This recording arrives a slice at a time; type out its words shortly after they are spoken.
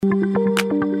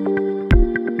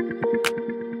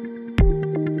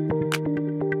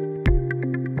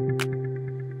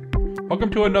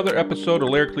to another episode of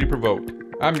Lyrically Provoked.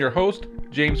 I'm your host,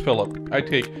 James Phillip. I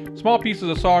take small pieces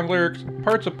of song lyrics,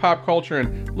 parts of pop culture,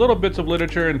 and little bits of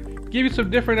literature and give you some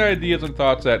different ideas and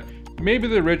thoughts that maybe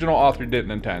the original author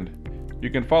didn't intend. You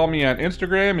can follow me on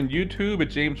Instagram and YouTube at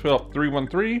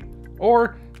JamesPhillip313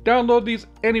 or download these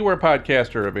anywhere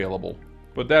podcasts are available.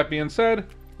 With that being said,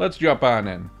 let's jump on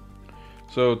in.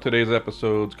 So today's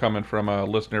episode's coming from a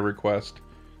listener request.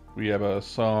 We have a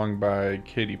song by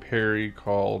Katy Perry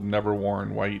called Never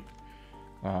Worn White.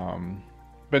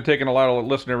 Been taking a lot of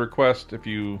listener requests. If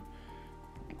you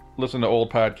listen to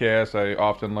old podcasts, I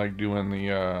often like doing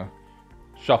the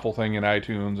shuffle thing in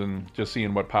iTunes and just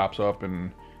seeing what pops up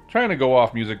and trying to go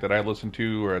off music that I listen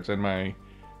to or it's in my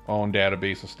own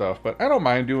database of stuff. But I don't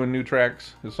mind doing new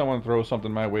tracks. If someone throws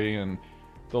something my way and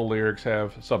the lyrics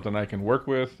have something I can work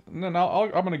with, and then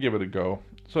I'm going to give it a go.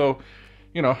 So,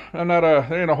 you know,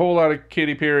 there ain't a whole lot of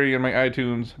Katy Perry in my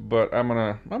iTunes, but I'm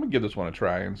gonna give this one a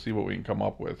try and see what we can come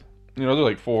up with. You know, there's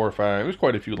like 4 or 5. There's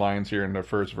quite a few lines here in the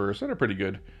first verse that are pretty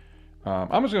good.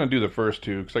 I'm just gonna do the first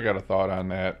 2 because I got a thought on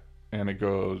that, and it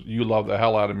goes, "You love the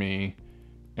hell out of me,"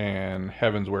 and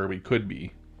 "Heaven's where we could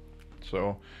be."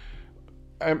 So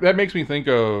that makes me think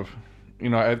of, you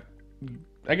know,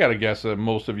 I gotta guess that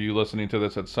most of you listening to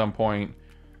this at some point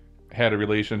had a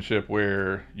relationship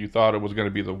where you thought it was gonna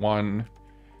be the one.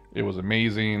 It was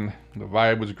amazing. The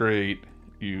vibe was great.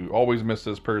 You always miss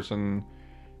this person.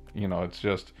 You know, it's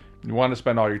just, you want to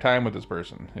spend all your time with this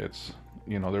person. It's,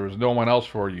 you know, there was no one else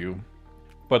for you.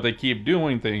 But they keep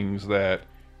doing things that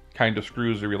kind of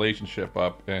screws the relationship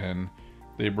up and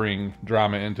they bring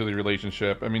drama into the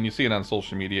relationship. I mean, you see it on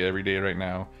social media every day right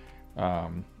now.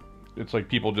 It's like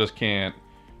people just can't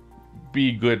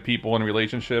be good people in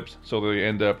relationships, so they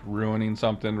end up ruining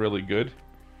something really good.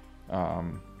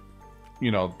 You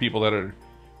know, people that are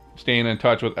staying in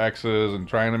touch with exes and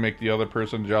trying to make the other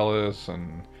person jealous,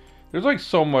 and there's like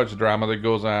so much drama that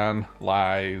goes on,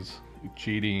 lies,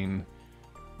 cheating,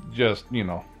 just, you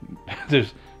know,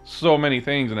 there's so many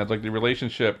things, and it's like the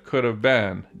relationship could have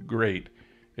been great.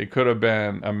 It could have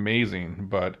been amazing,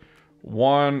 but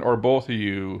one or both of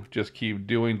you just keep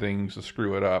doing things to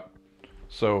screw it up.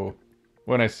 So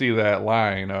when I see that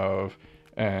line of,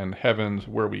 "And heaven's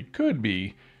where we could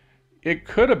be," it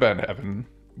could have been heaven,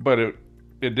 but it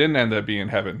didn't end up being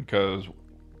heaven because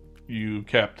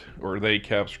they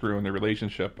kept screwing the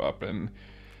relationship up. And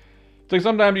it's like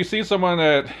sometimes you see someone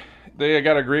that they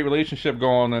got a great relationship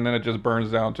going and then it just burns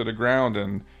down to the ground.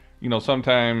 And, you know,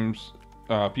 sometimes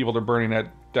people are burning that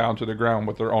down to the ground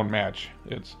with their own match.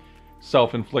 It's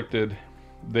self-inflicted.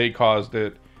 They caused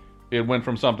it. It went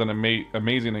from something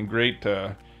amazing and great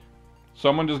to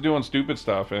someone just doing stupid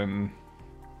stuff, and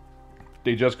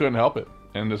they just couldn't help it.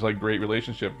 And this like great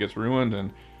relationship gets ruined,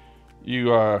 and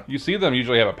you see them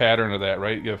usually have a pattern of that,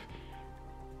 right?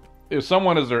 If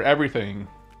someone is their everything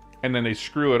and then they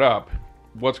screw it up,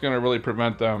 what's going to really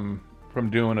prevent them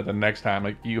from doing it the next time?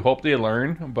 Like, you hope they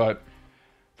learn, but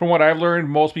from what I've learned,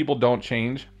 most people don't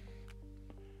change.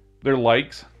 Their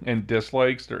likes and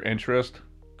dislikes, their interest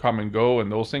come and go,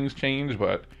 and those things change,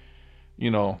 but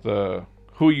you know,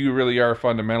 who you really are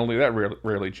fundamentally, that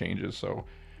rarely changes. So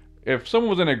if someone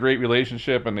was in a great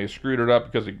relationship and they screwed it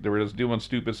up because they were just doing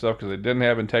stupid stuff because they didn't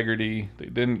have integrity, they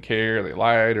didn't care, they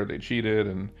lied or they cheated,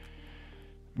 and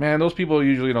man, those people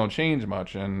usually don't change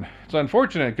much. And it's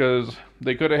unfortunate because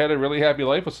they could have had a really happy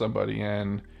life with somebody,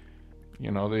 and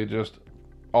you know, they just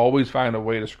always find a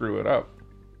way to screw it up.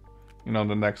 You know,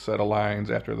 the next set of lines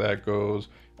after that goes,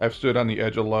 "I've stood on the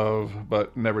edge of love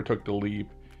but never took the leap,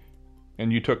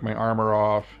 and you took my armor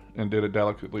off and did it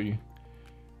delicately,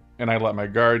 and I let my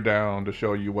guard down to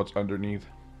show you what's underneath."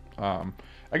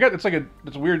 It's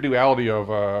a weird duality of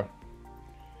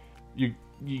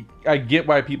I get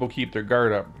why people keep their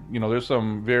guard up. You know, there's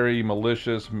some very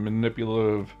malicious,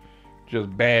 manipulative,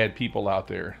 just bad people out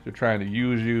there. They're trying to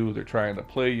use you, they're trying to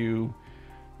play you.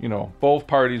 You know, both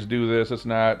parties do this. It's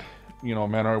not, you know,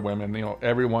 men or women, you know,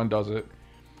 everyone does it.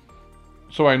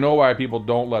 So I know why people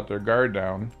don't let their guard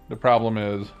down. The problem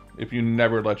is, if you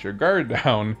never let your guard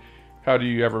down, how do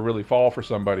you ever really fall for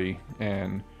somebody?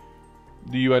 And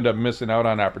do you end up missing out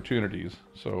on opportunities?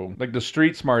 So, like, the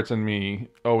street smarts in me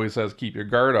always says keep your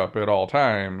guard up at all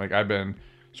time. Like, I've been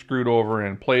screwed over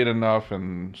and played enough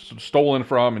and stolen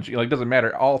from, and like, doesn't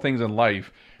matter. All things in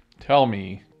life tell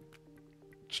me,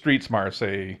 street smarts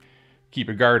say keep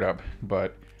your guard up.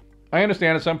 But I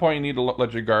understand at some point you need to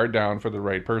let your guard down for the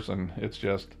right person. It's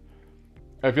just,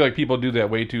 I feel like people do that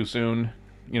way too soon.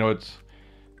 You know,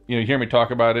 you hear me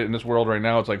talk about it in this world right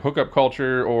now. It's like hookup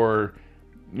culture, or,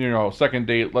 you know, second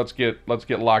date, let's get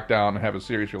locked down and have a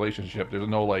serious relationship. There's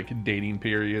no like dating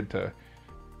period to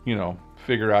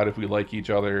figure out if we like each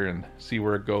other and see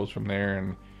where it goes from there.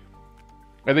 And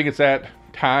I think it's that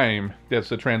time that's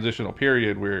the transitional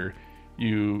period where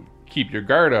you keep your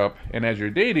guard up, and as you're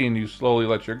dating, you slowly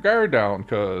let your guard down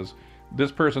because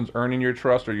this person's earning your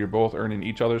trust, or you're both earning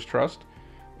each other's trust,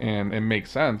 and it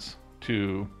makes sense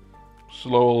to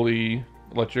slowly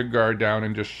let your guard down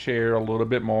and just share a little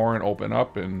bit more and open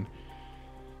up. And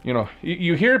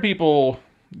you hear people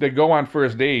that go on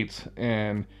first dates,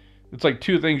 and it's like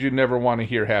two things you never want to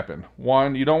hear happen.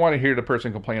 One, you don't want to hear the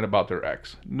person complain about their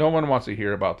ex. No one wants to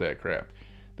hear about that crap.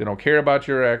 They don't care about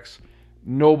your ex.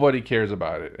 Nobody cares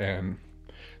about it. And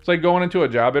it's like going into a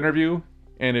job interview,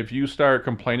 and if you start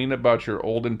complaining about your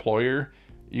old employer,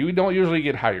 you don't usually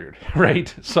get hired,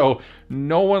 right? So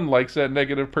no one likes that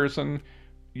negative person.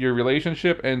 Your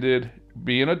relationship ended.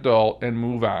 Be an adult and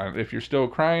move on. If you're still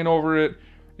crying over it,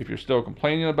 if you're still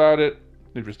complaining about it,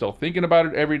 if you're still thinking about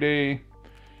it every day,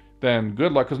 then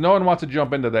good luck, because no one wants to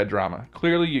jump into that drama.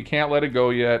 Clearly, you can't let it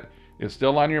go yet. It's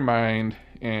still on your mind,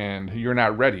 and you're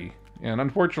not ready. And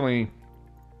unfortunately,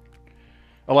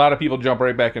 a lot of people jump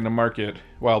right back in the market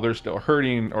while they're still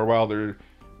hurting, or while they're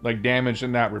like damaged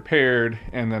and not repaired,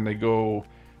 and then they go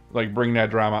like bring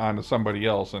that drama onto somebody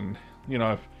else. And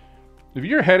if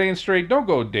your head ain't straight, don't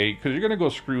go date, because you're gonna go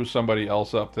screw somebody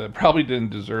else up that probably didn't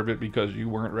deserve it because you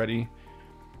weren't ready.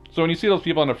 So when you see those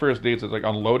people on the first dates, it's like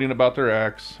unloading about their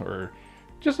ex or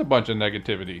just a bunch of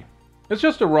negativity. It's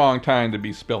just the wrong time to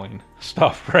be spilling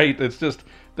stuff, right? It's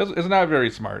not very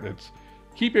smart. It's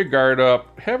keep your guard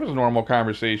up, have a normal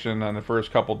conversation on the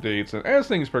first couple dates, and as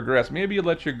things progress, maybe you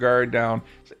let your guard down.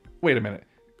 Wait a minute.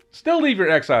 Still leave your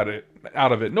ex out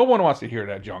of it. No one wants to hear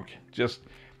that junk. Just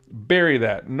bury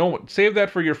that. Save that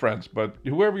for your friends, but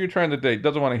whoever you're trying to date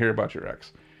doesn't want to hear about your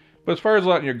ex. But as far as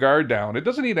letting your guard down, it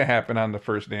doesn't need to happen on the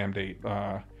first damn date.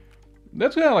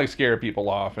 That's gonna like scare people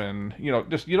off, and you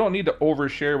don't need to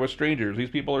overshare with strangers. These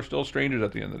people are still strangers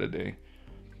at the end of the day.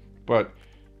 But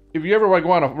if you ever like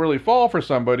want to really fall for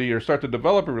somebody or start to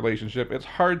develop a relationship, it's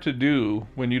hard to do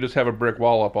when you just have a brick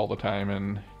wall up all the time.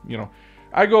 And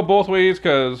I go both ways,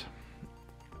 because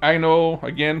I know,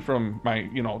 again, from my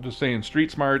just saying street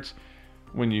smarts,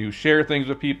 when you share things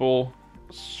with people,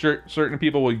 certain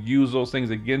people will use those things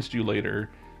against you later,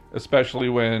 especially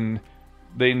when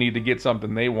they need to get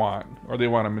something they want, or they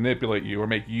want to manipulate you or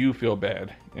make you feel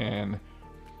bad. And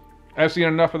I've seen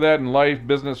enough of that in life,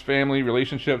 business, family,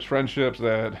 relationships, friendships,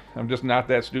 that I'm just not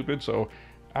that stupid. So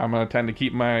I'm going to tend to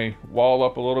keep my wall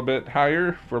up a little bit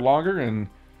higher for longer, and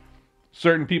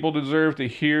certain people deserve to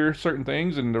hear certain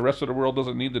things, and the rest of the world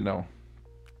doesn't need to know.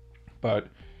 But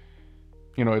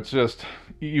it's just,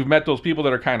 you've met those people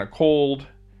that are kind of cold.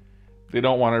 They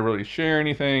don't want to really share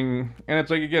anything. And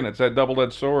it's like, again, it's that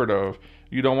double-edged sword of,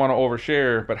 you don't want to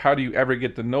overshare, but how do you ever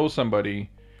get to know somebody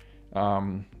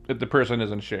if the person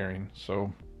isn't sharing?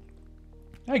 So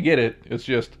I get it. It's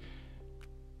just,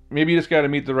 maybe you just got to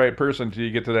meet the right person till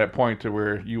you get to that point to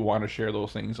where you want to share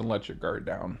those things and let your guard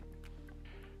down.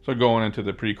 So going into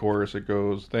the pre-chorus, it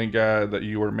goes, "Thank God that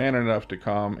you were man enough to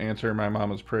come answer my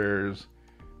mama's prayers.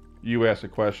 You asked a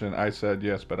question, I said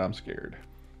yes, but I'm scared."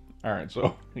 All right,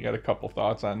 so you got a couple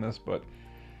thoughts on this, but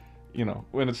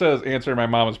when it says answer my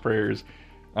mama's prayers,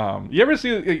 you ever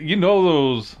see,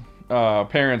 those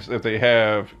parents, if they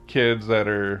have kids that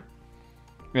are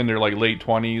in their like late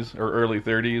 20s or early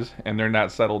 30s and they're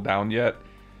not settled down yet,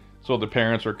 so the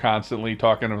parents are constantly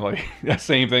talking of like that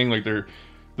same thing, like their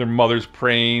mother's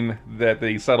praying that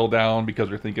they settle down because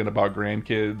they're thinking about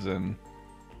grandkids. And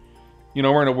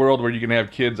we're in a world where you can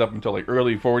have kids up until like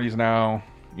early 40s now.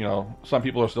 Some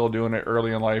people are still doing it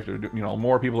early in life.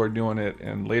 More people are doing it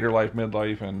in later life,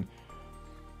 midlife.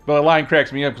 But the line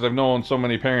cracks me up, because I've known so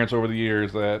many parents over the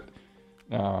years that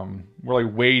we're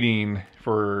like waiting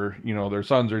for, their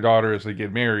sons or daughters to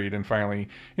get married and finally,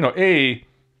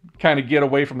 kind of get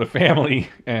away from the family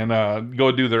and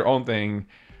go do their own thing.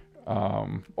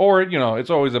 Or, it's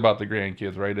always about the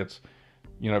grandkids, right? It's,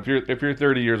 if you're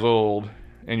 30 years old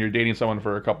and you're dating someone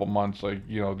for a couple months, like,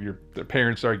 the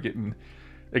parents start getting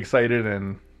excited,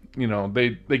 and,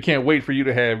 they can't wait for you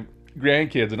to have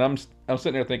grandkids. And I'm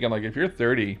sitting there thinking, like, if you're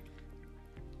 30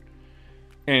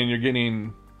 and you're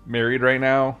getting married right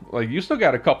now, like, you still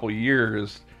got a couple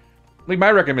years. Like,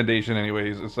 my recommendation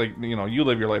anyways, it's like, you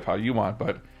live your life how you want,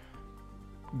 but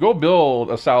go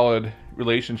build a solid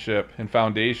relationship and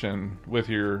foundation with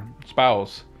your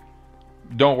spouse.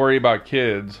 Don't worry about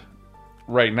kids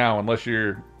right now, unless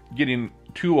you're getting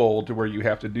too old to where you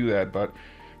have to do that. But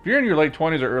if you're in your late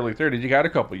 20s or early 30s, you got a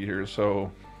couple years.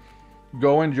 So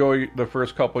go enjoy the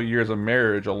first couple years of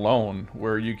marriage alone,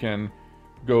 where you can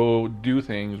go do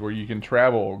things, where you can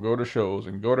travel, go to shows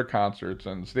and go to concerts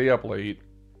and stay up late,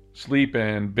 sleep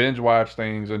in, binge watch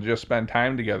things, and just spend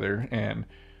time together and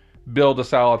build a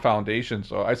solid foundation.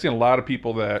 So I've seen a lot of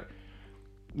people that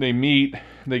they meet,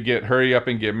 they hurry up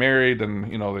and get married,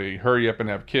 and they hurry up and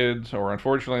have kids, or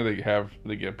unfortunately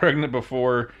they get pregnant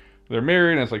before they're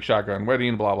married, and it's like shotgun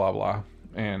wedding, blah blah blah,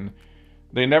 and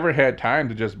they never had time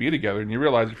to just be together. And you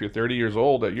realize if you're 30 years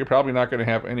old that you're probably not going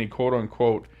to have any quote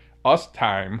unquote us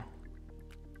time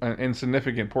in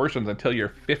significant portions until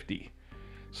you're 50.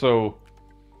 So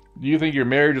do you think your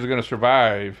marriage is going to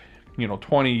survive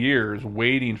 20 years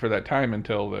waiting for that time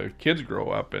until the kids grow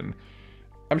up? And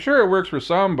I'm sure it works for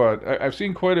some, but I've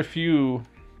seen quite a few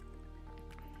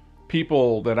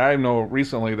people that I know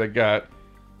recently that got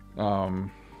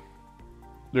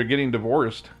they're getting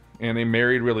divorced, and they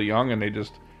married really young, and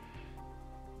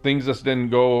things just didn't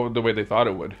go the way they thought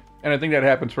it would. And I think that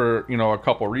happens for a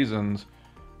couple reasons.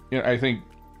 I think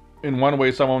in one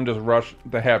way, some of them just rushed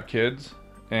to have kids,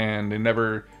 and they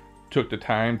never took the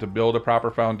time to build a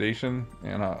proper foundation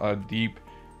and a deep,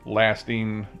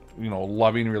 lasting,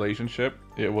 loving relationship.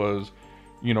 It was,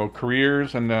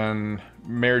 careers and then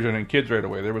marriage and then kids right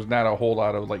away. There was not a whole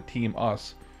lot of like team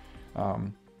us.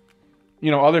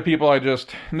 Other people, and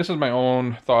this is my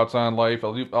own thoughts on life.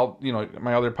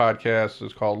 My other podcast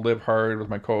is called Live Hard with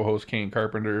my co-host Kane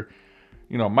Carpenter.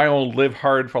 My own live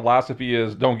hard philosophy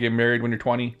is don't get married when you're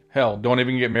 20. Hell, don't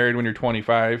even get married when you're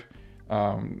 25.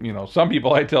 Some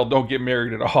people I tell don't get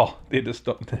married at all. They're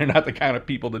not the kind of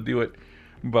people to do it.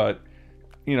 But,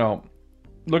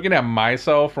 looking at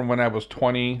myself from when I was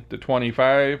 20 to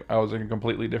 25, I was a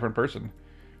completely different person.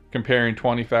 Comparing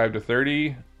 25 to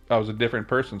 30, I was a different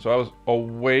person. So I was a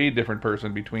way different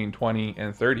person between 20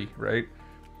 and 30, right?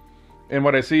 And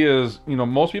what I see is,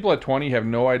 most people at 20 have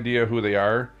no idea who they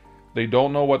are. They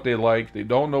don't know what they like. They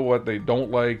don't know what they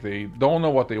don't like. They don't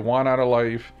know what they want out of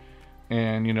life.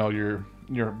 And, you're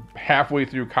halfway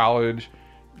through college.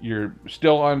 You're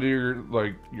still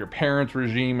under your parents'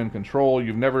 regime and control.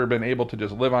 You've never been able to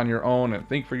just live on your own and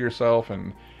think for yourself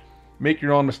and make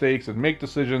your own mistakes and make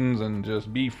decisions and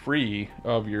just be free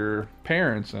of your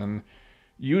parents. And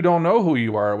you don't know who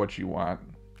you are or what you want.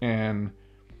 And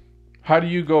how do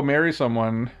you go marry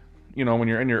someone, when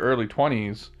you're in your early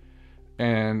 20s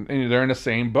and they're in the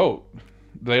same boat?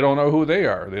 They don't know who they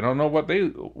are. They don't know what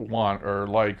they want or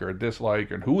like or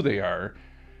dislike and who they are.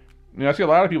 I see a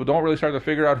lot of people don't really start to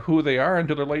figure out who they are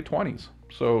until their late 20s.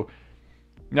 So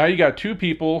now you got two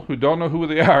people who don't know who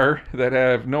they are, that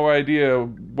have no idea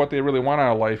what they really want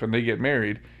out of life, and they get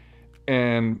married.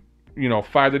 And,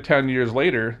 5 to 10 years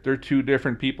later, they're two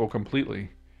different people completely.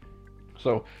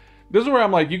 So this is where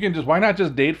I'm like, why not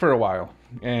just date for a while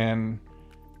and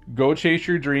go chase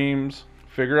your dreams,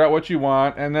 figure out what you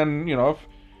want, and then,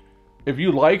 if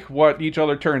you like what each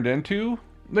other turned into,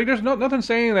 like there's nothing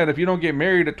saying that if you don't get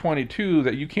married at 22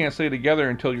 that you can't stay together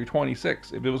until you're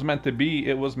 26. If it was meant to be,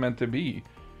 it was meant to be.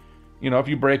 If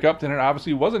you break up, then it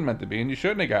obviously wasn't meant to be, and you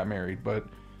shouldn't have got married. But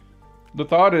the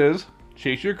thought is,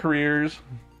 chase your careers,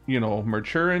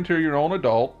 mature into your own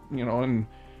adult, and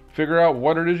figure out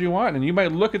what it is you want. And you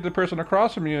might look at the person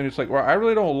across from you, and it's like, well, I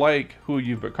really don't like who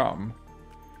you've become.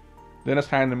 Then it's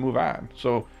time to move on.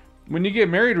 So when you get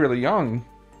married really young,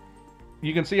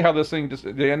 you can see how this thing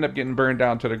they end up getting burned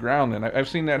down to the ground. And I've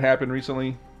seen that happen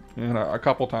recently, a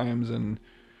couple times. And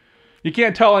you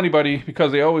can't tell anybody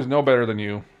because they always know better than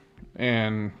you.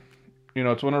 And,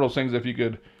 it's one of those things, if you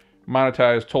could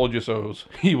monetize told you so's,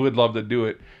 you would love to do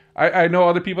it. I know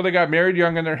other people that got married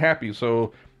young and they're happy.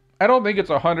 So I don't think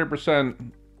it's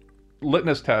 100%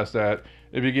 litmus test that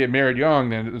if you get married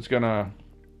young, then it's going to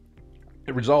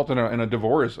result in a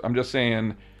divorce. I'm just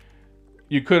saying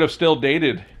you could have still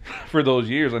dated for those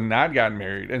years and not gotten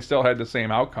married and still had the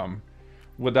same outcome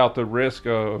without the risk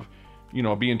of,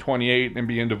 being 28 and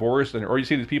being divorced. Or you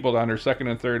see these people on their second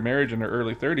and third marriage in their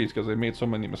early 30s because they made so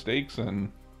many mistakes. And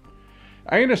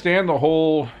I understand the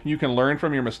whole you can learn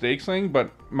from your mistakes thing, but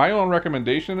my own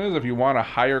recommendation is if you want a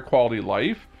higher quality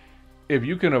life, if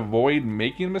you can avoid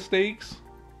making mistakes,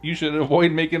 you should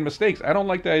avoid making mistakes. I don't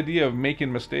like the idea of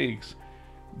making mistakes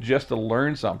just to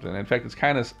learn something. In fact, it's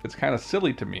kind of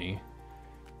silly to me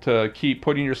to keep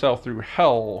putting yourself through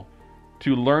hell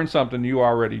to learn something you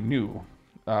already knew.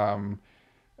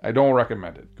 I don't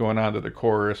recommend it. Going on to the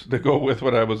chorus to go with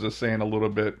what I was just saying a little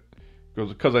bit,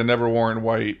 because I never worn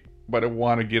white, but I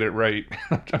want to get it right.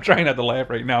 I'm trying not to laugh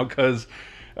right now because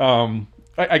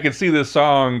I can see this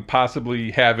song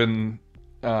possibly having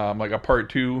like a part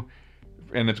 2,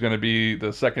 and it's going to be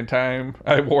the second time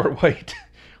I wore white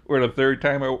or the third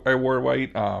time I wore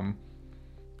white.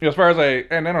 as far as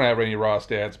and I don't have any raw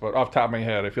stats, but off the top of my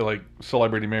head, I feel like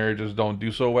celebrity marriages don't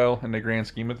do so well in the grand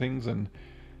scheme of things, and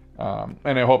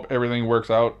I hope everything works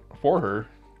out for her.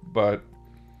 But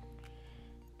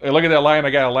I look at that line,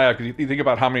 I gotta laugh because you think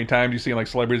about how many times you see like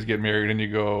celebrities get married, and you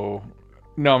go,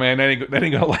 "No, man, that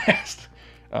ain't gonna last."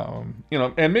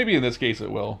 And maybe in this case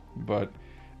it will, but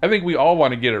I think we all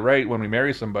want to get it right when we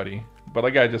marry somebody. But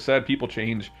like I just said, people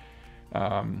change.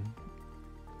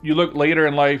 You look later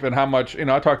in life and how much,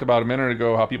 I talked about a minute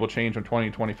ago how people change from 20,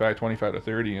 25, 25 to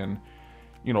 30, and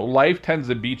life tends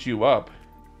to beat you up,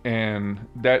 and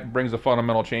that brings a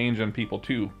fundamental change in people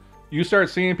too. You start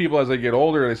seeing people as they get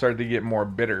older, they start to get more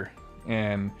bitter,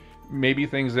 and maybe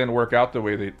things didn't work out the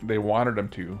way they wanted them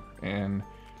to, and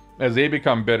as they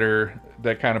become bitter,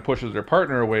 that kind of pushes their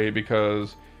partner away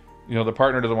because the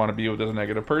partner doesn't want to be with this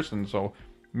negative person. So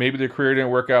maybe their career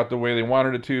didn't work out the way they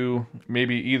wanted it to.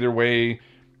 Maybe either way,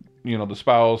 the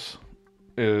spouse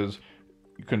is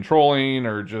controlling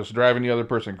or just driving the other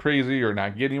person crazy or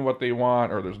not getting what they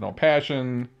want, or there's no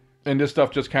passion. And this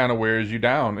stuff just kind of wears you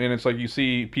down. And it's like you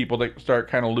see people that start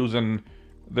kind of losing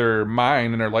their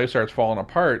mind and their life starts falling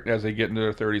apart as they get into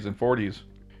their 30s and 40s.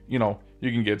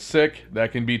 You can get sick,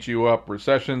 that can beat you up.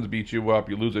 Recessions beat you up.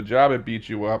 You lose a job, it beats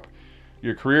you up.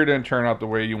 Your career didn't turn out the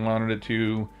way you wanted it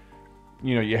to.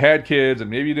 You had kids and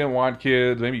maybe you didn't want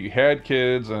kids. Maybe you had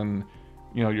kids and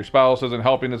your spouse isn't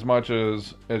helping as much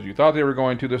as you thought they were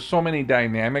going to. There's so many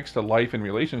dynamics to life and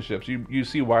relationships. You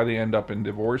see why they end up in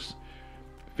divorce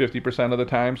 50% of the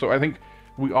time. So I think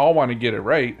we all want to get it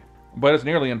right, but it's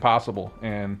nearly impossible.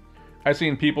 And I've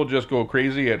seen people just go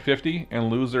crazy at 50 and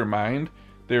lose their mind.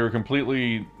 They were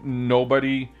completely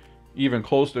nobody even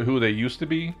close to who they used to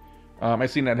be.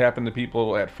 I've seen that happen to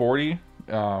people at 40.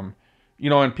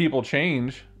 And people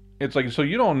change. It's like, so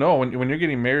you don't know when you're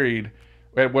getting married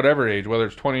at whatever age, whether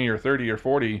it's 20 or 30 or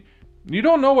 40, you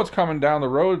don't know what's coming down the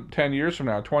road 10 years from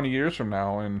now, 20 years from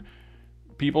now. And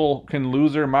people can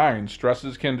lose their minds.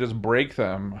 Stresses can just break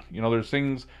them. There's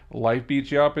things, life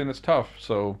beats you up and it's tough.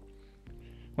 So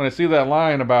when I see that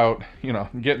line about,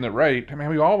 getting it right, I mean,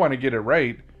 we all want to get it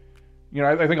right.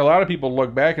 I think a lot of people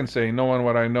look back and say, knowing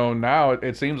what I know now,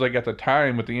 it seems like at the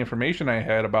time with the information I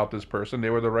had about this person, they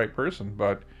were the right person.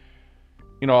 But,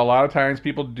 a lot of times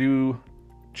people do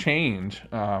change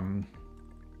in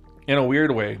a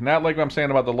weird way. Not like I'm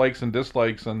saying about the likes and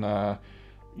dislikes and,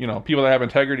 people that have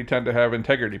integrity tend to have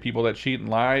integrity. People that cheat and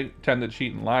lie tend to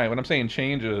cheat and lie. When I'm saying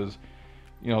change is,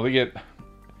 they get...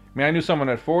 I knew someone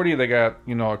at 40, they got,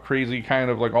 a crazy kind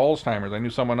of like Alzheimer's. I knew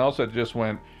someone else that just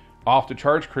went off the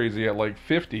charts crazy at like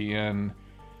 50, and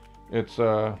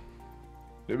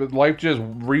life just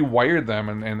rewired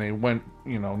them and they went,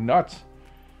 nuts.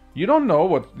 You don't know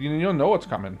what's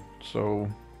coming. So,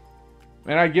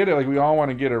 and I get it, like we all want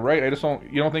to get it right.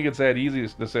 You don't think it's that easy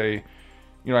to say,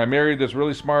 I married this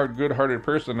really smart, good-hearted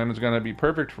person and it's going to be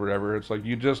perfect forever. It's like,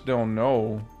 you just don't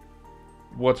know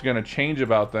what's going to change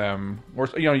about them, or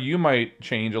you might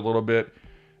change a little bit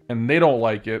and they don't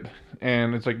like it,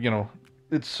 and it's like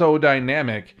it's so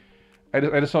dynamic. I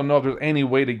just don't know if there's any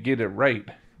way to get it right,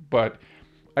 but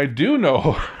I do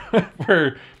know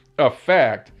for a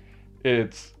fact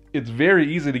it's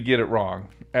very easy to get it wrong.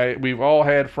 We've all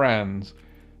had friends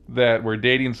that were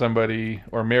dating somebody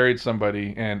or married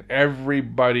somebody, and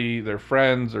everybody, their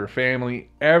friends or family,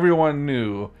 everyone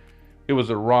knew it was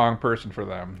the wrong person for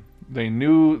them. They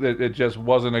knew that it just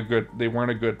they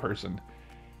weren't a good person.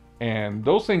 And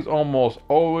those things almost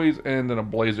always end in a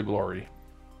blaze of glory.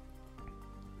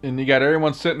 And you got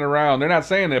everyone sitting around, they're not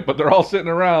saying it, but they're all sitting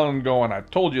around going, I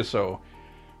told you so.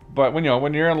 But when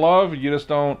you're in love, you just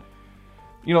don't,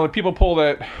 people pull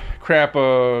that crap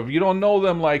of, you don't know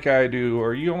them like I do,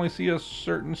 or you only see a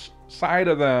certain side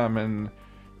of them. And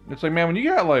it's like, man, when you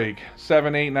got like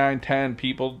 7, 8, 9, 10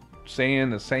 people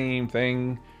saying the same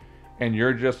thing, and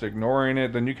you're just ignoring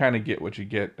it, then you kind of get what you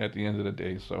get at the end of the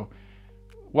day. So,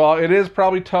 while it is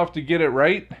probably tough to get it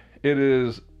right, it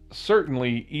is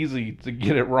certainly easy to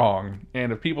get it wrong.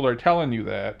 And if people are telling you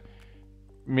that,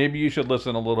 maybe you should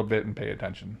listen a little bit and pay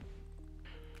attention.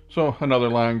 So, another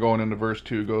line going into verse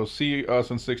 2 goes, see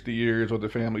us in 60 years with the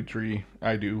family tree.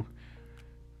 I do.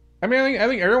 I mean, I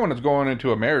think everyone that's going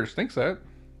into a marriage thinks that.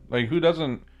 Like, who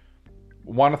doesn't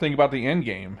want to think about the end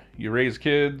game? You raise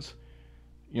kids.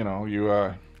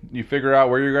 You figure out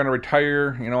where you're going to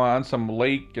retire, on some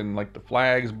lake, and like the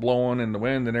flags blowing in the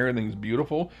wind and everything's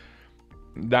beautiful.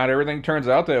 Not everything turns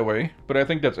out that way, but I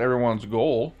think that's everyone's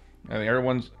goal. I think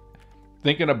everyone's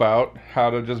thinking about how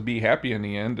to just be happy in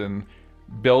the end and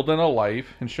building a life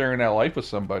and sharing that life with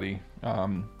somebody.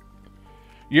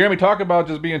 you hear me talk about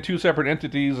just being two separate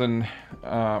entities, and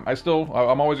I'm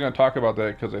always going to talk about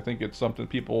that because I think it's something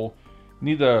people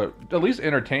need to at least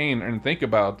entertain and think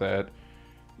about, that,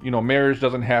 marriage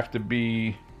doesn't have to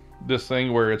be this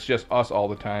thing where it's just us all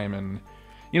the time. And,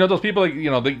 those people,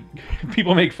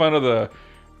 people make fun of the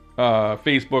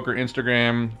Facebook or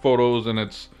Instagram photos, and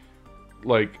it's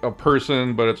like a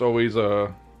person, but it's always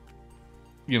a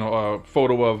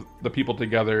photo of the people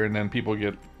together, and then people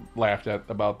get laughed at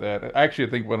about that. Actually, I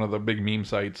think one of the big meme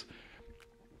sites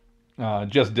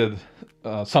just did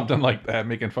something like that,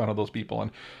 making fun of those people,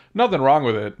 and nothing wrong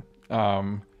with it.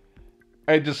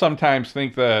 I just sometimes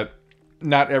think that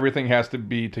not everything has to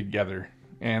be together,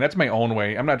 and that's my own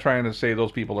way. I'm not trying to say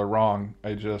those people are wrong.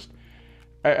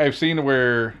 I've seen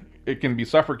where it can be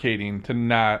suffocating to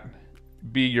not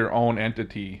be your own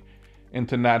entity and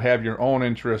to not have your own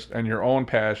interest and your own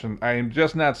passion. I am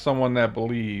just not someone that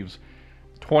believes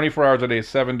 24 hours a day,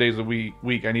 7 days a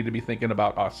week, I need to be thinking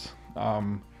about us.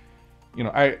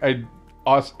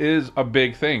 Us is a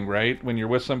big thing, right? When you're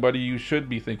with somebody, you should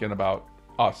be thinking about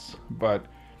us. But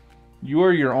you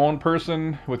are your own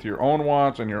person with your own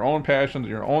wants and your own passions,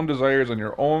 your own desires and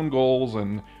your own goals.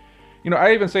 And,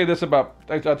 I even say this about,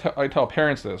 I tell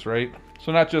parents this, right?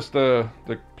 So not just the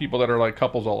people that are like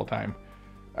couples all the time.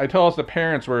 I tell us the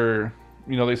parents where,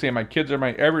 they say my kids are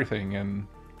my everything. And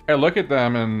I look at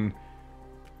them and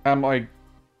I'm like,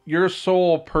 your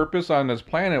sole purpose on this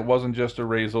planet wasn't just to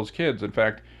raise those kids. In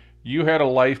fact, you had a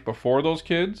life before those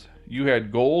kids. You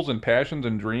had goals and passions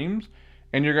and dreams.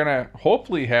 And you're going to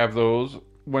hopefully have those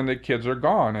when the kids are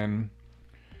gone. And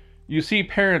you see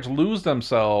parents lose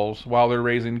themselves while they're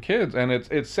raising kids. And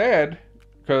it's sad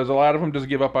because a lot of them just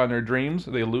give up on their dreams.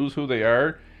 They lose who they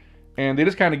are. And they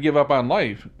just kind of give up on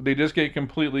life. They just get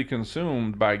completely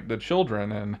consumed by the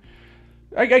children. And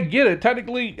I get it.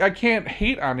 Technically, I can't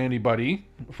hate on anybody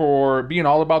for being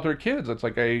all about their kids. It's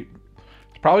like it's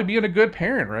probably being a good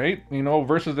parent, right?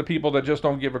 Versus the people that just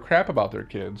don't give a crap about their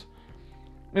kids.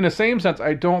 In the same sense,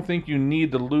 I don't think you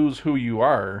need to lose who you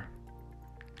are.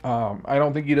 I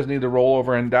don't think you just need to roll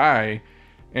over and die,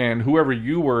 and whoever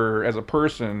you were as a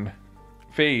person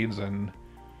fades. And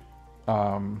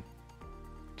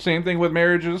same thing with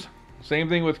marriages, same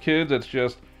thing with kids. It's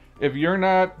just, if you're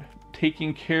not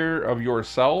taking care of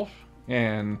yourself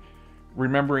and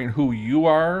remembering who you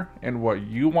are and what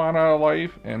you want out of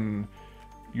life and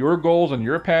your goals and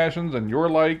your passions and your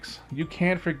likes, you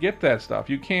can't forget that stuff.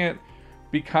 You can't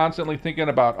be constantly thinking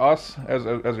about us as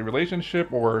a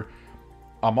relationship, or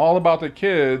I'm all about the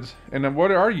kids, and then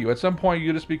what are you? At some point,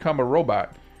 you just become a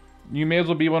robot. You may as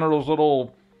well be one of those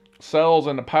little cells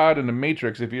in the pod in the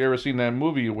Matrix, if you ever seen that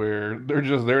movie where they're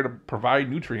just there to provide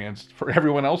nutrients for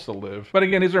everyone else to live. But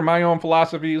again, these are my own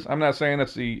philosophies. I'm not saying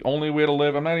that's the only way to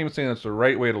live. I'm not even saying it's the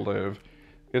right way to live.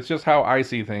 It's just how I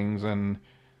see things, and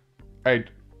I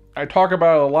talk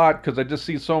about it a lot because I just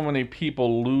see so many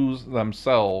people lose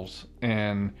themselves,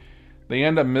 and they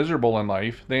end up miserable in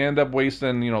life. They end up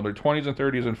wasting, their 20s and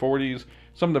 30s and 40s,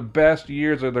 some of the best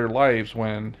years of their lives,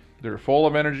 when they're full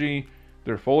of energy,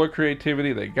 they're full of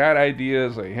creativity, they got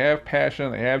ideas, they have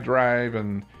passion, they have drive,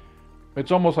 and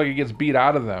it's almost like it gets beat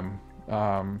out of them.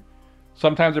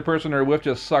 Sometimes the person they're with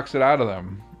just sucks it out of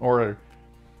them, or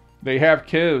they have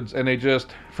kids and they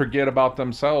just forget about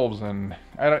themselves. And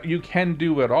you can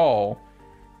do it all.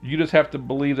 You just have to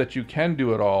believe that you can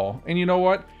do it all. And you know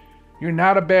what? You're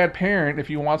not a bad parent if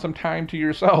you want some time to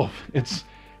yourself. It's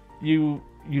you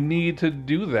need to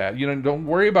do that. Don't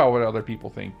worry about what other people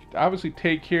think. Obviously,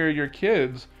 take care of your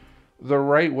kids the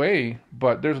right way,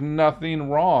 but there's nothing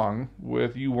wrong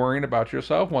with you worrying about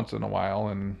yourself once in a while.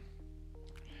 And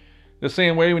the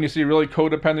same way when you see really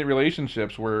codependent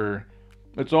relationships where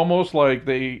it's almost like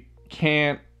they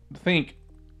can't think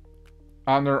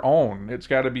on their own. It's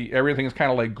got to be, everything's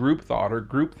kind of like group thought or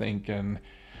group think. And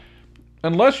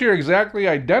unless you're exactly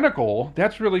identical,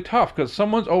 that's really tough, because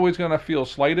someone's always going to feel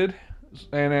slighted.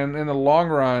 And in the long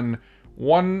run,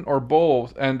 one or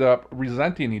both end up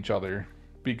resenting each other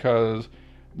because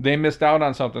they missed out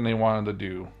on something they wanted to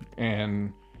do.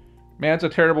 And man, it's a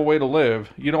terrible way to live.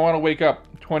 You don't want to wake up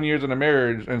 20 years in a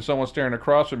marriage and someone's staring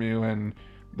across from you and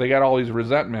they got all these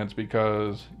resentments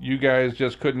because you guys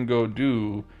just couldn't go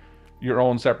do your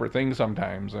own separate things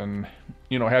sometimes, and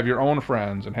have your own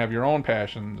friends and have your own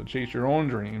passions and chase your own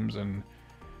dreams. And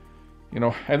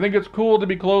I think it's cool to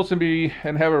be close and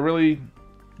have a really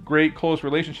great close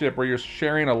relationship where you're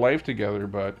sharing a life together,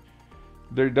 but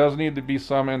there does need to be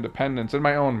some independence, in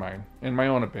my own mind, in my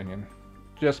own opinion.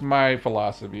 Just my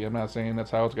philosophy. I'm not saying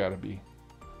that's how it's got to be.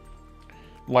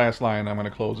 Last line I'm going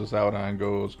to close this out on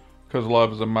goes, "'Cause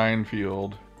love is a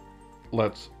minefield,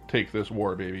 let's take this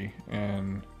war, baby.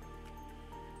 And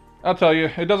I'll tell you,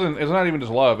 it's not even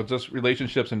just love, it's just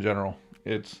relationships in general.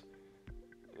 It's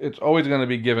always going to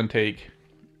be give and take.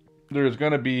 There's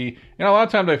going to be, a lot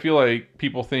of times I feel like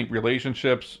people think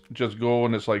relationships just go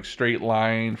in this like straight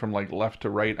line from like left to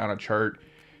right on a chart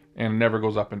and never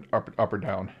goes up or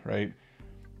down, right?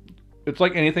 It's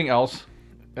like anything else.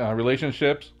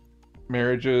 Relationships,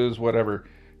 marriages, whatever.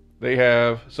 They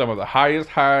have some of the highest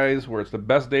highs where it's the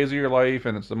best days of your life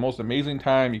and it's the most amazing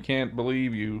time. You can't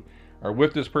believe you are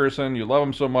with this person. You love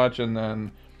them so much. And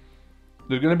then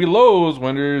there's going to be lows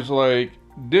when there's like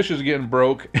dishes getting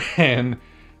broke and,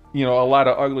 a lot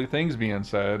of ugly things being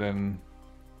said. And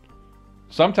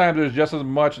sometimes there's just as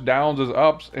much downs as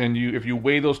ups. And if you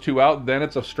weigh those two out, then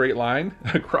it's a straight line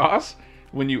across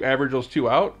when you average those two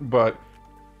out. But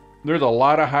there's a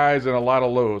lot of highs and a lot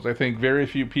of lows. I think very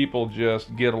few people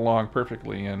just get along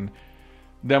perfectly. And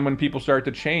then when people start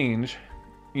to change,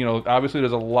 obviously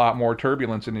there's a lot more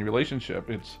turbulence in the relationship.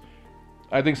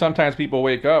 I think sometimes people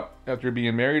wake up after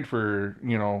being married for,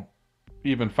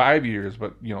 even 5 years,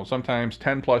 but, sometimes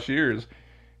 10 plus years,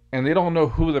 and they don't know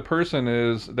who the person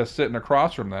is that's sitting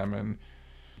across from them. And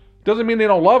it doesn't mean they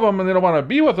don't love them and they don't want to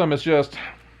be with them. It's just,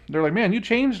 they're like, man, you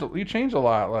changed a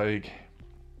lot. Like,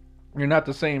 you're not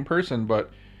the same person.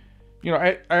 But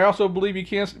I also believe you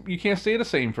can't stay the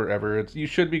same forever. You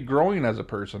should be growing as a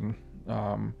person.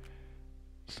 And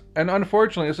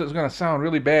unfortunately, this is going to sound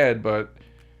really bad, but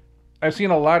I've seen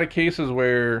a lot of cases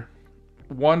where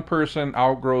one person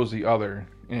outgrows the other.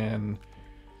 And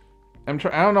I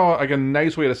don't know like a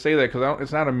nice way to say that, because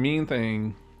it's not a mean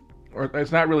thing, or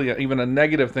it's not really even a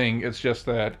negative thing. It's just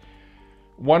that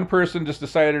one person just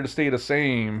decided to stay the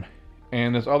same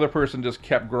and this other person just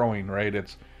kept growing, right?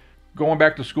 It's going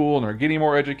back to school and they're getting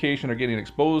more education, they're getting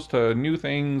exposed to new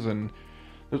things, and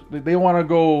they want to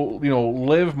go,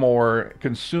 live more,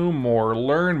 consume more,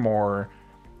 learn more,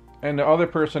 and the other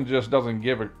person just doesn't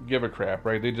give a crap,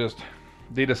 right? They just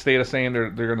stay the same. They're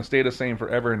going to stay the same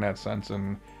forever in that sense.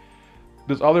 And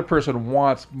this other person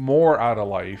wants more out of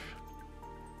life,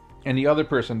 and the other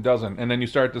person doesn't. And then you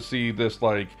start to see this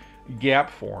like gap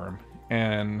form,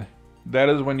 and that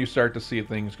is when you start to see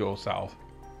things go south.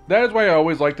 That is why I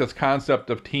always like this concept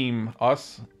of team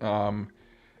us.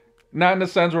 Not in the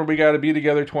sense where we got to be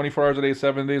together 24 hours a day,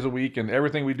 7 days a week, and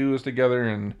everything we do is together.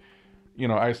 And,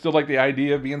 I still like the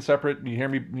idea of being separate. You hear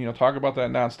me, talk about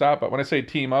that nonstop. But when I say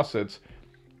team us,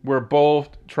 we're both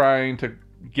trying to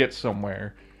get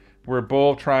somewhere. We're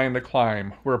both trying to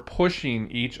climb. We're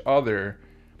pushing each other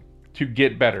to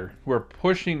get better. We're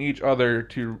pushing each other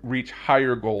to reach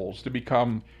higher goals, to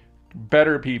become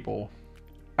better people.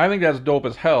 I think that's dope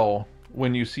as hell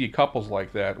when you see couples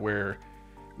like that, where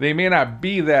they may not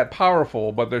be that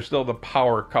powerful, but they're still the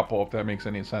power couple, if that makes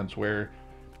any sense, where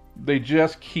they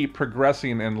just keep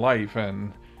progressing in life.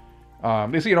 And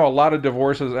they see, a lot of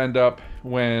divorces end up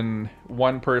when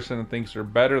one person thinks they're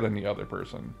better than the other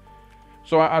person.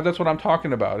 So that's what I'm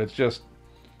talking about. It's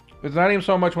not even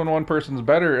so much when one person's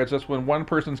better, it's just when one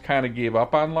person's kind of gave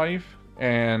up on life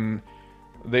and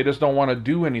they just don't want to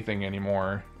do anything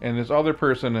anymore, and this other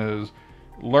person is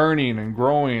learning and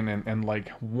growing and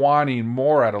like wanting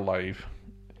more out of life.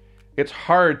 It's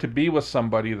hard to be with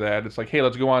somebody that it's like, hey,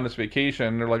 let's go on this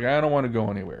vacation. They're like, I don't want to go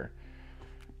anywhere.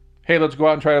 Hey, let's go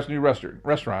out and try this new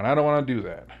restaurant. I don't want to do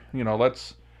that.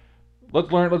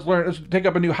 Let's learn. Let's take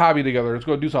up a new hobby together. Let's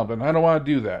go do something. I don't want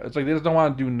to do that. It's like they just don't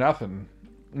want to do nothing,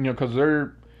 because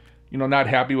they're, not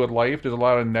happy with life. There's a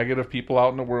lot of negative people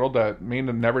out in the world that may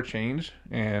never change.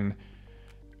 And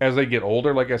as they get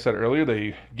older, like I said earlier,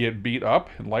 they get beat up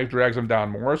and life drags them down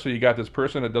more. So you got this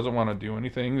person that doesn't want to do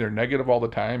anything. They're negative all the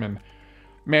time. And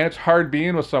man, it's hard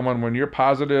being with someone when you're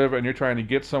positive and you're trying to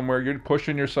get somewhere. You're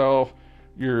pushing yourself.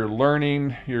 You're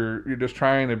learning. You're just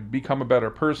trying to become a better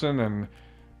person. And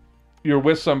you're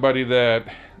with somebody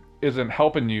that isn't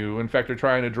helping you. In fact, they're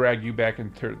trying to drag you back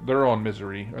into their own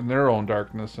misery and their own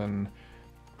darkness. And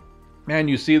man,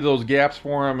 you see those gaps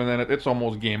for them, and then it's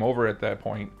almost game over at that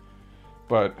point.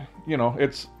 But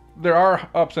there are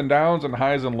ups and downs and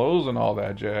highs and lows and all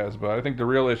that jazz. But I think the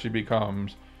real issue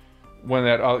becomes when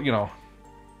that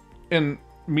in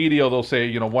media they'll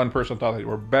say one person thought they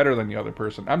were better than the other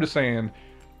person. I'm just saying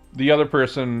the other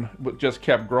person just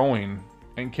kept growing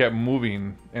and kept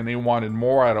moving, and they wanted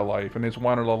more out of life, and they just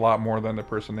wanted a lot more than the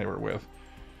person they were with.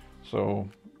 So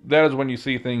that is when you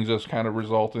see things just kind of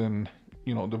result in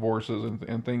divorces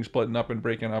and things splitting up and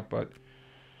breaking up. But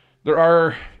there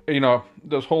are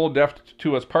this whole death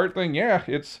to us part thing. Yeah,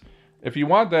 if you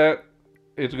want that,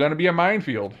 it's going to be a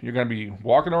minefield. You're going to be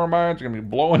walking over mines. You're going to be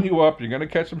blowing you up. You're going to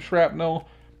catch some shrapnel.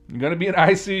 You're going to be in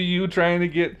ICU trying to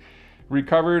get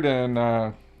recovered,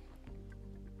 and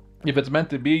if it's meant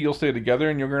to be, you'll stay together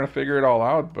and you're going to figure it all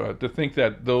out. But to think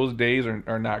that those days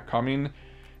are not coming,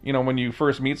 when you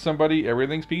first meet somebody,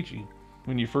 everything's peachy.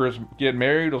 When you first get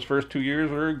married, those first 2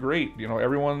 years are great.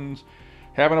 Everyone's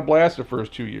having a blast the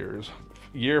first 2 years.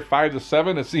 Year 5 to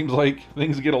 7, it seems like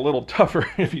things get a little tougher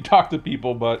if you talk to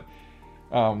people, but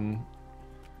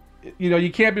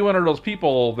you can't be one of those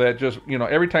people that just,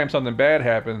 every time something bad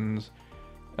happens,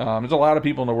 there's a lot of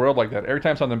people in the world like that. Every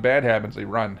time something bad happens, they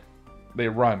run.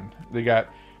 They got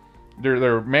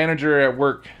their manager at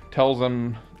work tells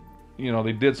them,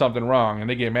 they did something wrong, and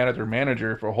they get mad at their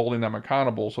manager for holding them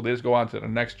accountable, so they just go on to the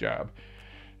next job.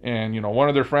 And, one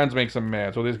of their friends makes them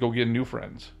mad, so they just go get new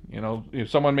friends. If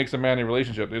someone makes them mad in a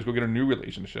relationship, they just go get a new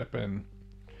relationship. And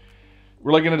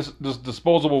we're like in this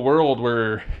disposable world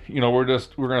where, we're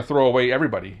going to throw away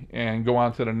everybody and go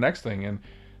on to the next thing. And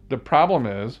the problem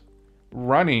is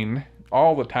running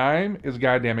all the time is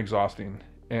goddamn exhausting.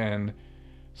 And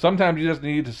sometimes you just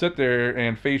need to sit there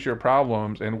and face your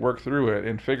problems and work through it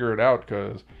and figure it out,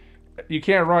 because you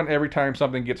can't run every time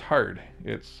something gets hard.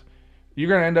 You're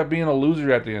going to end up being a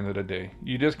loser at the end of the day.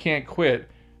 You just can't quit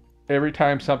every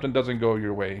time something doesn't go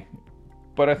your way.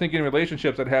 But I think in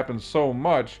relationships that happens so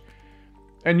much,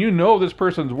 and this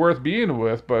person's worth being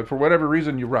with, but for whatever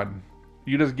reason you run.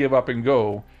 You just give up and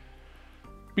go.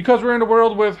 Because we're in a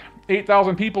world with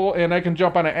 8,000 people, and I can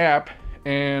jump on an app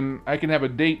and I can have a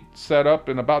date set up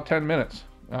in about 10 minutes.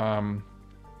 And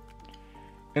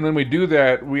when we do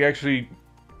that, we actually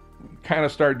kind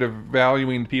of start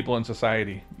devaluing people in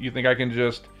society. You think I can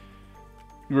just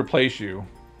replace you.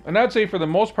 And I'd say for the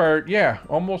most part, yeah,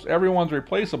 almost everyone's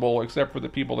replaceable except for the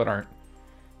people that aren't.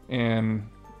 And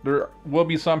there will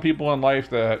be some people in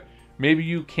life that maybe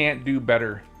you can't do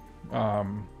better.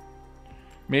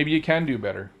 Maybe you can do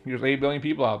better. There's 8 billion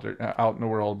people out in the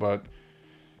world, but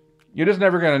you're just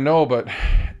never going to know. But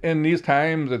in these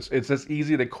times, it's just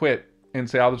easy to quit and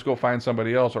say, I'll just go find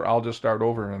somebody else, or I'll just start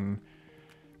over. And,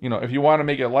 if you want to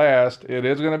make it last, it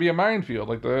is going to be a minefield.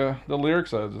 Like the lyric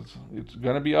says, it's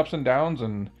going to be ups and downs,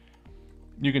 and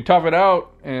you can tough it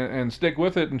out and stick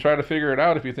with it and try to figure it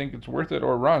out if you think it's worth it,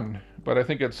 or run. But I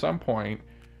think at some point,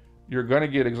 you're going to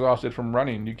get exhausted from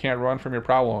running. You can't run from your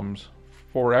problems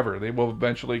forever. They will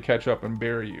eventually catch up and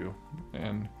bury you.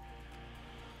 And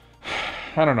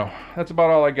I don't know. That's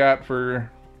about all I got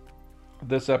for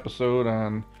this episode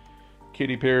on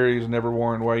Katy Perry's Never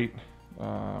Worn White.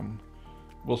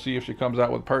 We'll see if she comes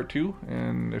out with part 2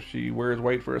 and if she wears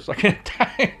white for a second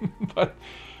time. But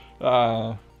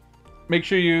make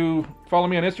sure you follow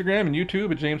me on Instagram and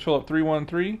YouTube at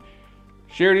JamesPhillip313.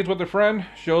 Share these with a friend.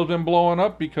 Show's been blowing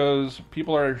up because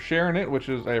people are sharing it, which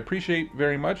I appreciate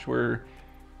very much. We're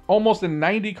almost in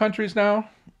 90 countries now,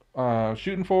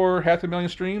 shooting for 500,000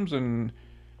 streams, and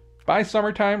by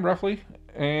summertime, roughly.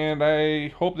 And I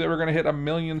hope that we're going to hit 1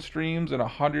 million streams in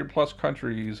 100+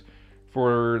 countries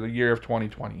for the year of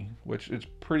 2020, which is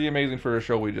pretty amazing for a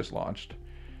show we just launched.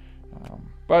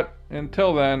 But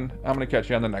until then, I'm going to catch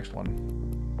you on the next one.